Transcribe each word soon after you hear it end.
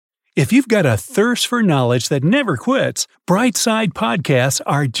If you've got a thirst for knowledge that never quits, Brightside Podcasts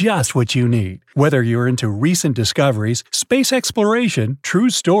are just what you need. Whether you're into recent discoveries, space exploration, true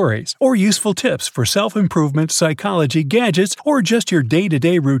stories, or useful tips for self-improvement, psychology, gadgets, or just your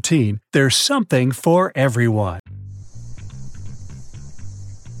day-to-day routine, there's something for everyone.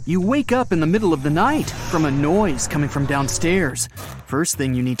 You wake up in the middle of the night from a noise coming from downstairs. First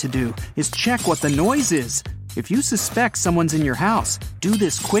thing you need to do is check what the noise is. If you suspect someone's in your house, do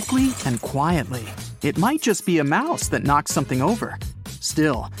this quickly and quietly. It might just be a mouse that knocked something over.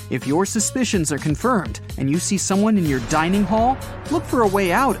 Still, if your suspicions are confirmed and you see someone in your dining hall, look for a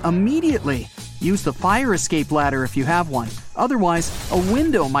way out immediately. Use the fire escape ladder if you have one. Otherwise, a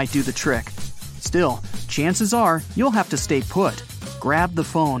window might do the trick. Still, chances are you'll have to stay put. Grab the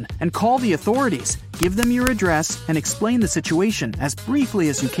phone and call the authorities. Give them your address and explain the situation as briefly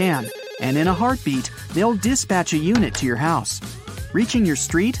as you can. And in a heartbeat, they'll dispatch a unit to your house. Reaching your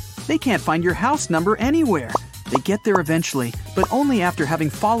street, they can't find your house number anywhere. They get there eventually, but only after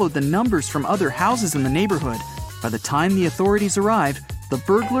having followed the numbers from other houses in the neighborhood. By the time the authorities arrive, the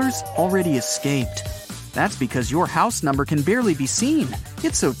burglars already escaped. That's because your house number can barely be seen.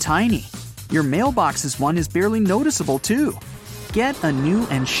 It's so tiny. Your mailbox's one is barely noticeable too. Get a new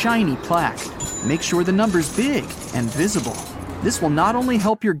and shiny plaque. Make sure the number's big and visible. This will not only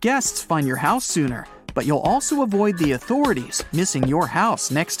help your guests find your house sooner, but you'll also avoid the authorities missing your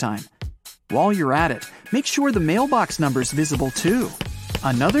house next time. While you're at it, make sure the mailbox number's visible too.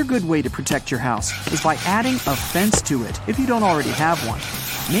 Another good way to protect your house is by adding a fence to it if you don't already have one.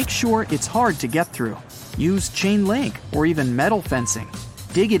 Make sure it's hard to get through. Use chain link or even metal fencing.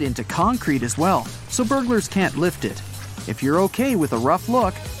 Dig it into concrete as well, so burglars can't lift it. If you're okay with a rough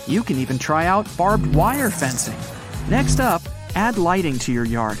look, you can even try out barbed wire fencing. Next up, add lighting to your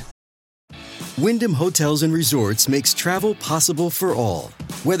yard. Wyndham Hotels and Resorts makes travel possible for all.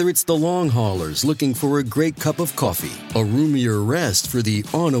 Whether it's the long haulers looking for a great cup of coffee, a roomier rest for the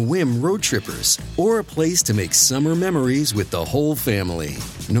on-a-whim road trippers, or a place to make summer memories with the whole family.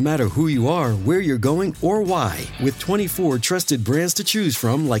 No matter who you are, where you're going, or why, with 24 trusted brands to choose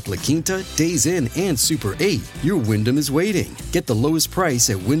from like La Quinta, Days Inn, and Super 8, your Wyndham is waiting. Get the lowest price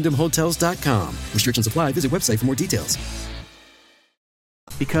at WyndhamHotels.com. Restrictions apply. Visit website for more details.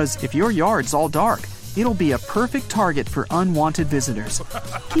 Because if your yard's all dark, it'll be a perfect target for unwanted visitors.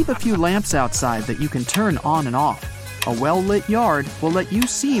 Keep a few lamps outside that you can turn on and off. A well-lit yard will let you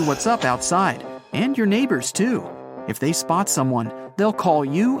see what's up outside, and your neighbors too. If they spot someone, they'll call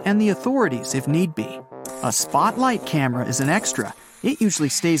you and the authorities if need be. A spotlight camera is an extra. It usually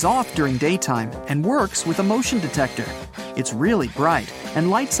stays off during daytime and works with a motion detector. It's really bright and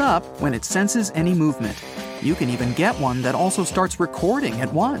lights up when it senses any movement. You can even get one that also starts recording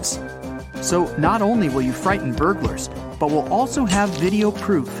at once. So not only will you frighten burglars, but will also have video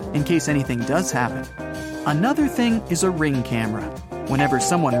proof in case anything does happen. Another thing is a Ring camera. Whenever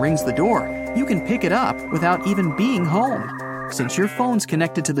someone rings the door, you can pick it up without even being home. Since your phone's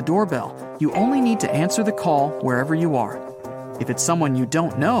connected to the doorbell, you only need to answer the call wherever you are. If it's someone you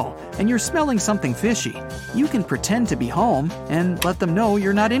don't know and you're smelling something fishy, you can pretend to be home and let them know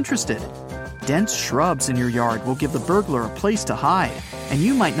you're not interested. Dense shrubs in your yard will give the burglar a place to hide, and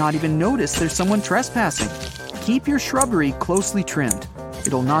you might not even notice there's someone trespassing. Keep your shrubbery closely trimmed.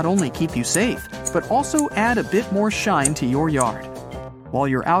 It'll not only keep you safe, but also add a bit more shine to your yard. While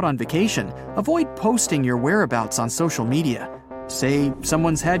you're out on vacation, avoid posting your whereabouts on social media. Say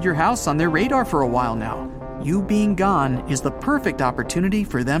someone's had your house on their radar for a while now. You being gone is the perfect opportunity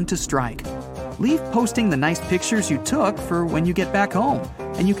for them to strike. Leave posting the nice pictures you took for when you get back home,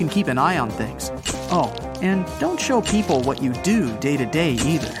 and you can keep an eye on things. Oh, and don't show people what you do day to day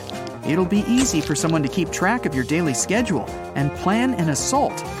either. It'll be easy for someone to keep track of your daily schedule and plan an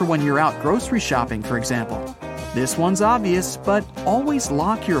assault for when you're out grocery shopping, for example. This one's obvious, but always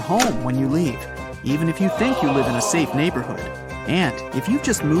lock your home when you leave, even if you think you live in a safe neighborhood. And if you've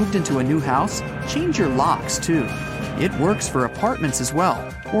just moved into a new house, change your locks too. It works for apartments as well,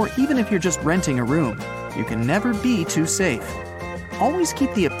 or even if you're just renting a room. You can never be too safe. Always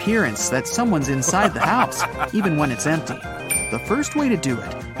keep the appearance that someone's inside the house, even when it's empty. The first way to do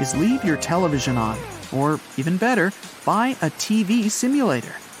it is leave your television on, or even better, buy a TV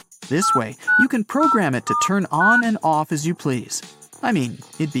simulator. This way, you can program it to turn on and off as you please. I mean,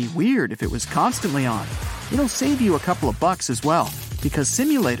 it'd be weird if it was constantly on. It'll save you a couple of bucks as well, because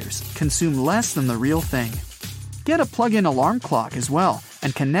simulators consume less than the real thing. Get a plug-in alarm clock as well,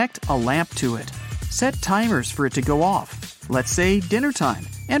 and connect a lamp to it. Set timers for it to go off, let's say dinner time,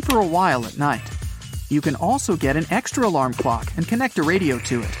 and for a while at night. You can also get an extra alarm clock and connect a radio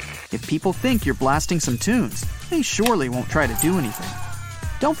to it. If people think you're blasting some tunes, they surely won't try to do anything.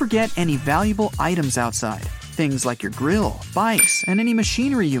 Don't forget any valuable items outside, things like your grill, bikes, and any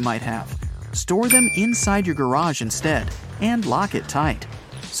machinery you might have. Store them inside your garage instead, and lock it tight.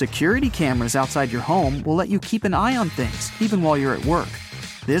 Security cameras outside your home will let you keep an eye on things, even while you're at work.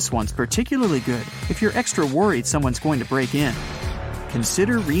 This one's particularly good if you're extra worried someone's going to break in.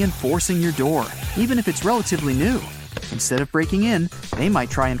 Consider reinforcing your door, even if it's relatively new. Instead of breaking in, they might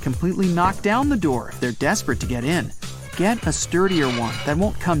try and completely knock down the door if they're desperate to get in. Get a sturdier one that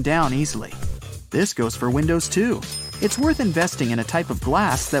won't come down easily. This goes for windows too. It's worth investing in a type of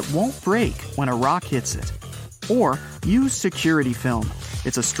glass that won't break when a rock hits it. Or use security film.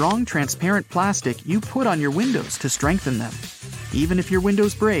 It's a strong, transparent plastic you put on your windows to strengthen them. Even if your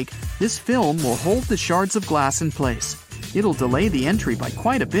windows break, this film will hold the shards of glass in place. It'll delay the entry by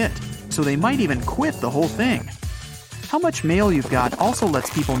quite a bit, so they might even quit the whole thing. How much mail you've got also lets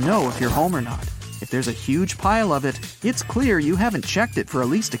people know if you're home or not. If there's a huge pile of it, it's clear you haven't checked it for at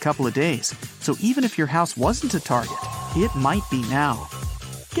least a couple of days. So even if your house wasn't a target, it might be now.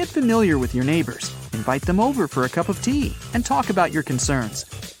 Get familiar with your neighbors, invite them over for a cup of tea, and talk about your concerns.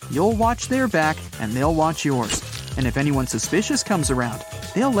 You'll watch their back and they'll watch yours. And if anyone suspicious comes around,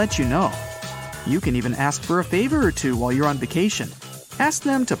 they'll let you know. You can even ask for a favor or two while you're on vacation. Ask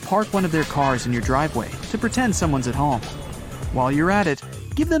them to park one of their cars in your driveway to pretend someone's at home. While you're at it,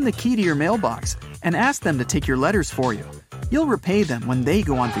 give them the key to your mailbox and ask them to take your letters for you. You'll repay them when they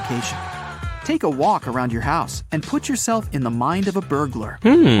go on vacation. Take a walk around your house and put yourself in the mind of a burglar.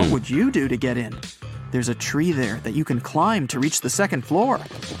 What would you do to get in? There's a tree there that you can climb to reach the second floor.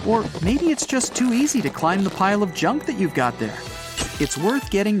 Or maybe it's just too easy to climb the pile of junk that you've got there. It's worth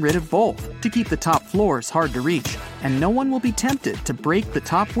getting rid of both to keep the top floors hard to reach, and no one will be tempted to break the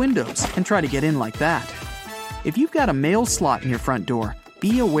top windows and try to get in like that. If you've got a mail slot in your front door,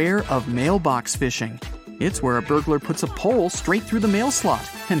 be aware of mailbox fishing. It's where a burglar puts a pole straight through the mail slot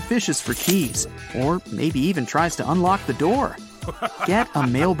and fishes for keys, or maybe even tries to unlock the door. Get a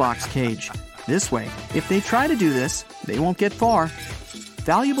mailbox cage. This way, if they try to do this, they won't get far.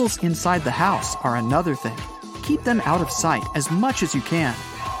 Valuables inside the house are another thing. Keep them out of sight as much as you can.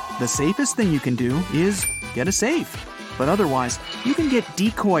 The safest thing you can do is get a safe. But otherwise, you can get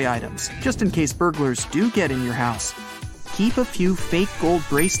decoy items just in case burglars do get in your house. Keep a few fake gold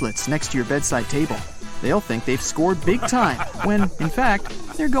bracelets next to your bedside table. They'll think they've scored big time when, in fact,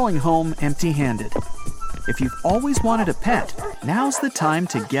 they're going home empty-handed. If you've always wanted a pet, now's the time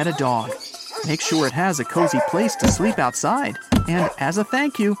to get a dog. Make sure it has a cozy place to sleep outside, and as a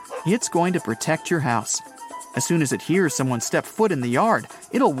thank you, it's going to protect your house. As soon as it hears someone step foot in the yard,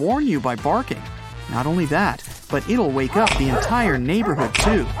 it'll warn you by barking. Not only that, but it'll wake up the entire neighborhood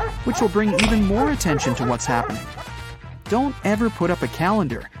too, which will bring even more attention to what's happening. Don't ever put up a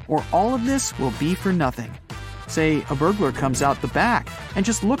calendar, or all of this will be for nothing. Say a burglar comes out the back and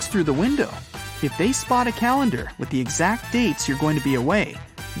just looks through the window. If they spot a calendar with the exact dates you're going to be away,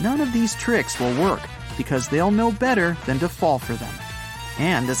 none of these tricks will work because they'll know better than to fall for them.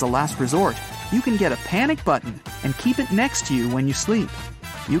 And as a last resort, you can get a panic button and keep it next to you when you sleep.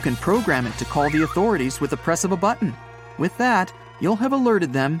 You can program it to call the authorities with the press of a button. With that, you'll have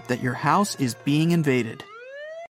alerted them that your house is being invaded.